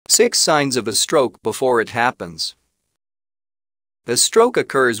6 signs of a stroke before it happens. A stroke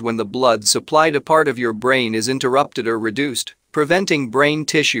occurs when the blood supply to part of your brain is interrupted or reduced, preventing brain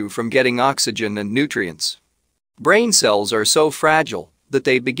tissue from getting oxygen and nutrients. Brain cells are so fragile that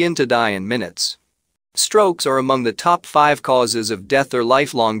they begin to die in minutes. Strokes are among the top 5 causes of death or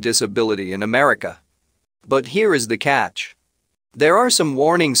lifelong disability in America. But here is the catch. There are some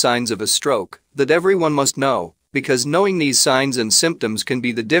warning signs of a stroke that everyone must know, because knowing these signs and symptoms can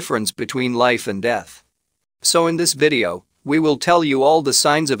be the difference between life and death. So in this video, we will tell you all the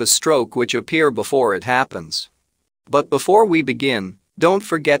signs of a stroke which appear before it happens. But before we begin, don't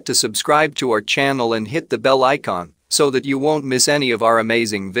forget to subscribe to our channel and hit the bell icon so that you won't miss any of our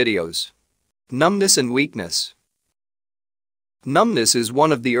amazing videos. Numbness and weakness. Numbness is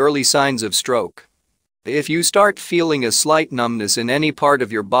one of the early signs of stroke. If you start feeling a slight numbness in any part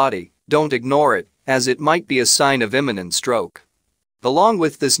of your body, don't ignore it, as it might be a sign of imminent stroke. Along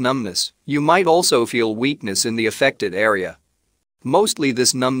with this numbness, you might also feel weakness in the affected area. Mostly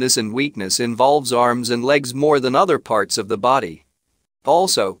this numbness and weakness involves arms and legs more than other parts of the body.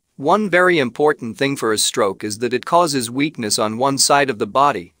 Also, one very important thing for a stroke is that it causes weakness on one side of the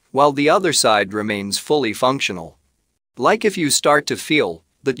body, while the other side remains fully functional. Like if you start to feel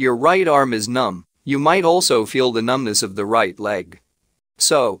that your right arm is numb, you might also feel the numbness of the right leg.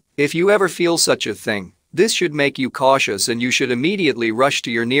 So, if you ever feel such a thing, this should make you cautious and you should immediately rush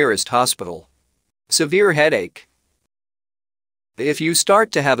to your nearest hospital. Severe headache. If you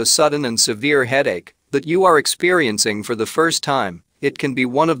start to have a sudden and severe headache that you are experiencing for the first time, it can be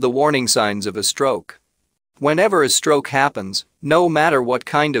one of the warning signs of a stroke. Whenever a stroke happens, no matter what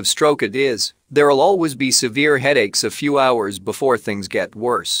kind of stroke it is, there'll always be severe headaches a few hours before things get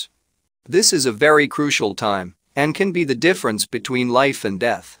worse. This is a very crucial time and can be the difference between life and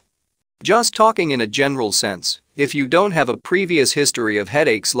death. Just talking in a general sense, if you don't have a previous history of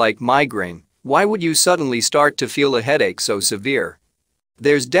headaches like migraine, why would you suddenly start to feel a headache so severe?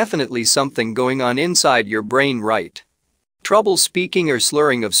 There's definitely something going on inside your brain, right? Trouble speaking or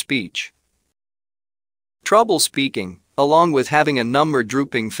slurring of speech. Trouble speaking, along with having a numb or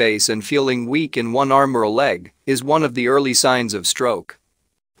drooping face and feeling weak in one arm or a leg, is one of the early signs of stroke.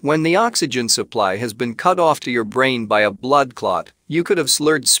 When the oxygen supply has been cut off to your brain by a blood clot, you could have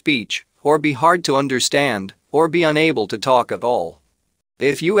slurred speech, or be hard to understand, or be unable to talk at all.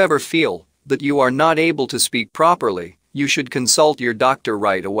 If you ever feel that you are not able to speak properly, you should consult your doctor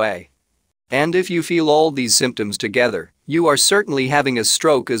right away. And if you feel all these symptoms together, you are certainly having a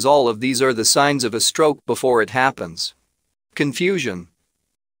stroke, as all of these are the signs of a stroke before it happens. Confusion.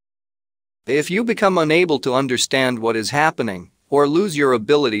 If you become unable to understand what is happening, or lose your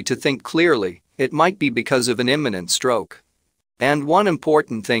ability to think clearly, it might be because of an imminent stroke. And one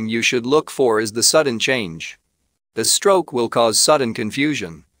important thing you should look for is the sudden change. A stroke will cause sudden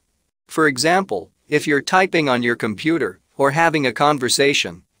confusion. For example, if you're typing on your computer or having a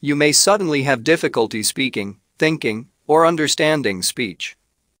conversation, you may suddenly have difficulty speaking, thinking, or understanding speech.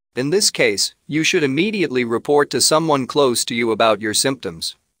 In this case, you should immediately report to someone close to you about your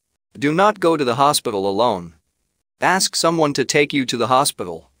symptoms. Do not go to the hospital alone. Ask someone to take you to the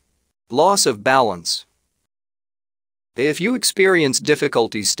hospital. Loss of balance. If you experience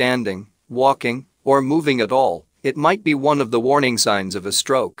difficulty standing, walking, or moving at all, it might be one of the warning signs of a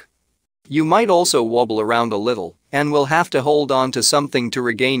stroke. You might also wobble around a little and will have to hold on to something to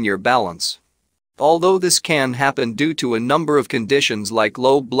regain your balance. Although this can happen due to a number of conditions like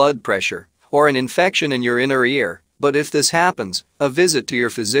low blood pressure or an infection in your inner ear, but if this happens, a visit to your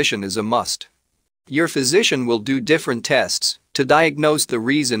physician is a must. Your physician will do different tests to diagnose the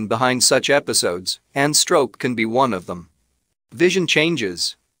reason behind such episodes, and stroke can be one of them. Vision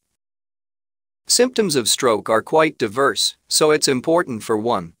changes. Symptoms of stroke are quite diverse, so it's important for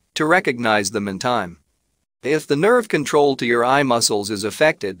one to recognize them in time. If the nerve control to your eye muscles is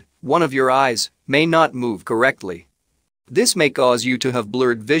affected, one of your eyes may not move correctly. This may cause you to have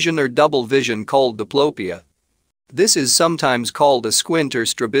blurred vision or double vision called diplopia. This is sometimes called a squint or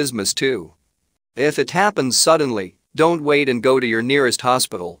strabismus too. If it happens suddenly, don't wait and go to your nearest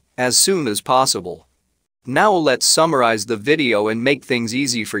hospital as soon as possible. Now let's summarize the video and make things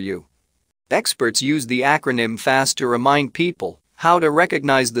easy for you. Experts use the acronym FAST to remind people how to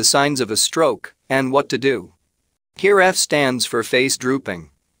recognize the signs of a stroke and what to do. Here F stands for face drooping.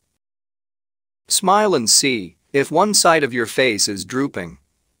 Smile and see if one side of your face is drooping.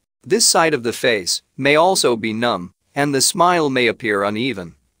 This side of the face may also be numb, and the smile may appear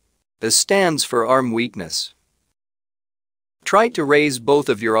uneven. S stands for arm weakness. Try to raise both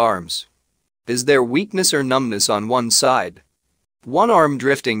of your arms. Is there weakness or numbness on one side? One arm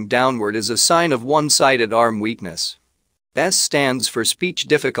drifting downward is a sign of one-sided arm weakness. S stands for speech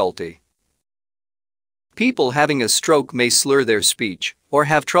difficulty. People having a stroke may slur their speech or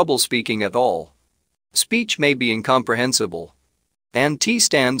have trouble speaking at all. Speech may be incomprehensible. And T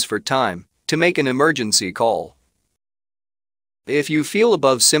stands for time, to make an emergency call. If you feel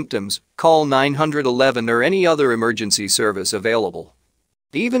above symptoms, call 911 or any other emergency service available.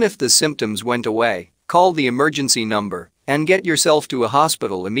 Even if the symptoms went away, call the emergency number and get yourself to a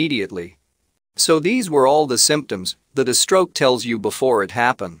hospital immediately. So these were all the symptoms that a stroke tells you before it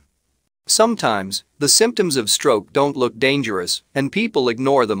happened. Sometimes, the symptoms of stroke don't look dangerous and people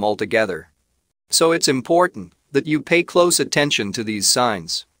ignore them altogether. So it's important that you pay close attention to these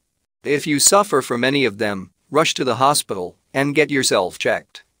signs. If you suffer from any of them, rush to the hospital and get yourself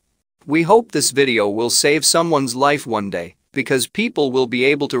checked. We hope this video will save someone's life one day, because people will be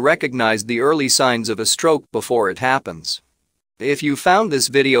able to recognize the early signs of a stroke before it happens. If you found this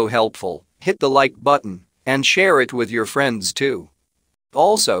video helpful, hit the like button and share it with your friends too.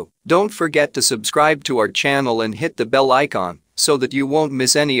 Also, don't forget to subscribe to our channel and hit the bell icon so that you won't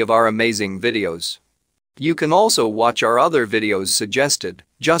miss any of our amazing videos. You can also watch our other videos suggested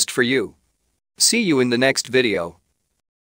just for you. See you in the next video.